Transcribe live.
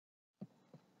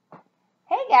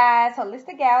Guys,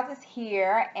 Holistic Gals is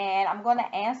here and I'm going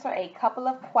to answer a couple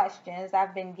of questions.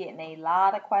 I've been getting a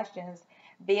lot of questions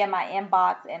via my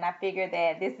inbox and I figured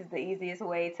that this is the easiest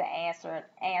way to answer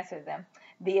them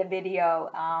via video.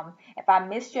 If I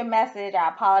missed your message, I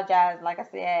apologize. Like I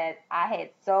said, I had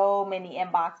so many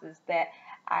inboxes that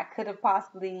I could have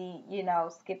possibly,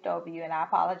 skipped over you, and I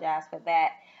apologize for that.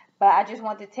 But I just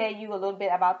want to tell you a little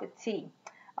bit about the tea.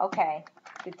 Okay,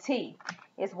 the tea.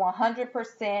 It's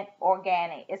 100%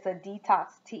 organic. It's a detox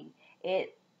tea.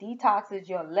 It detoxes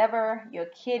your liver, your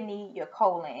kidney, your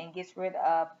colon, and gets rid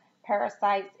of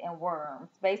parasites and worms.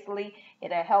 Basically,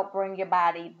 it'll help bring your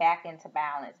body back into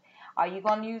balance. Are you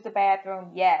going to use the bathroom?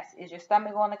 Yes. Is your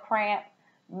stomach going to cramp?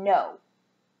 No.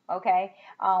 Okay.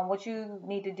 What you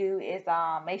need to do is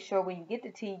make sure when you get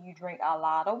the tea, you drink a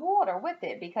lot of water with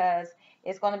it, because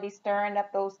it's going to be stirring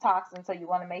up those toxins. So you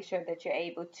want to make sure that you're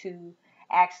able to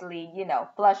actually,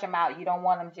 flush them out. You don't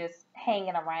want them just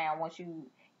hanging around once you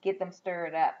get them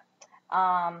stirred up.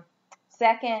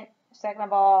 Second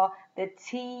of all, the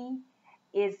tea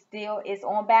is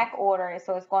on back order,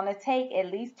 so it's going to take at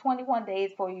least 21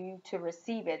 days for you to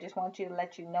receive it. Just want you to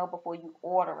let you know before you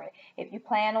order it. If you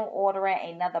plan on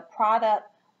ordering another product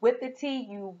with the tea,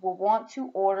 you will want to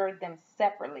order them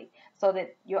separately so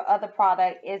that your other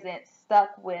product isn't stuck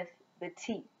with the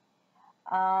tea.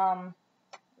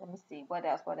 Let me see, what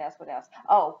else?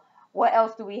 Oh, what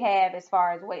else do we have as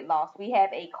far as weight loss? We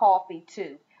have a coffee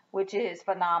too, which is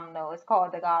phenomenal. It's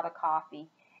called the God of Coffee,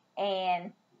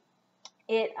 and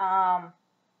it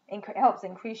helps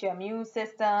increase your immune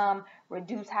system,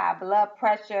 reduce high blood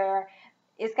pressure.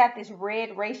 It's got this red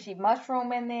reishi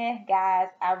mushroom in there. Guys,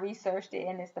 I researched it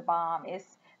and it's the bomb.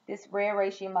 This red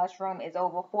reishi mushroom is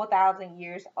over 4,000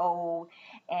 years old,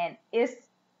 and it's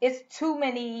too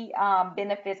many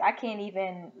benefits. I can't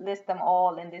even list them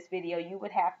all in this video. You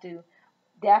would have to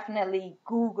definitely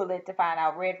Google it to find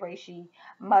out red reishi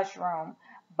mushroom.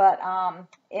 But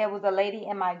it was a lady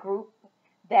in my group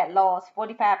that lost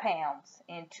 45 pounds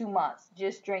in 2 months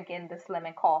just drinking the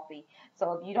Slimming coffee.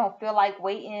 So if you don't feel like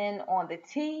waiting on the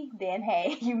tea, then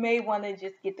hey, you may want to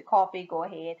just get the coffee. Go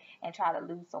ahead and try to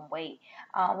lose some weight.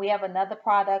 We have another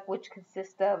product which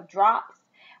consists of drops,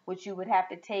 which you would have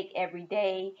to take every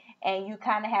day, and you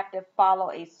kind of have to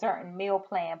follow a certain meal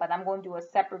plan. But I'm going to do a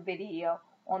separate video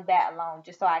on that alone,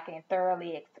 just so I can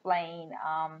thoroughly explain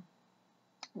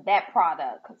that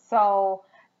product. So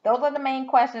those are the main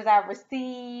questions I've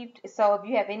received. So if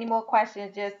you have any more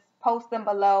questions, just post them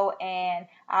below and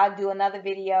I'll do another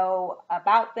video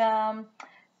about them.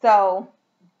 So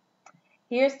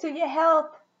here's to your health.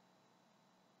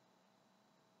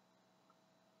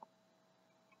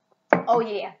 Oh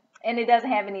yeah, and it doesn't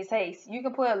have any taste. You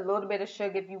can put a little bit of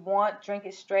sugar if you want. Drink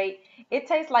it straight. It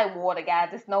tastes like water, guys.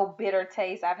 There's no bitter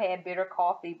taste. I've had bitter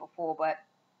coffee before, but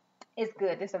it's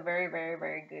good. It's a very, very,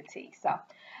 very good tea. So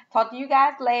talk to you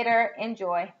guys later.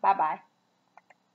 Enjoy. Bye-bye.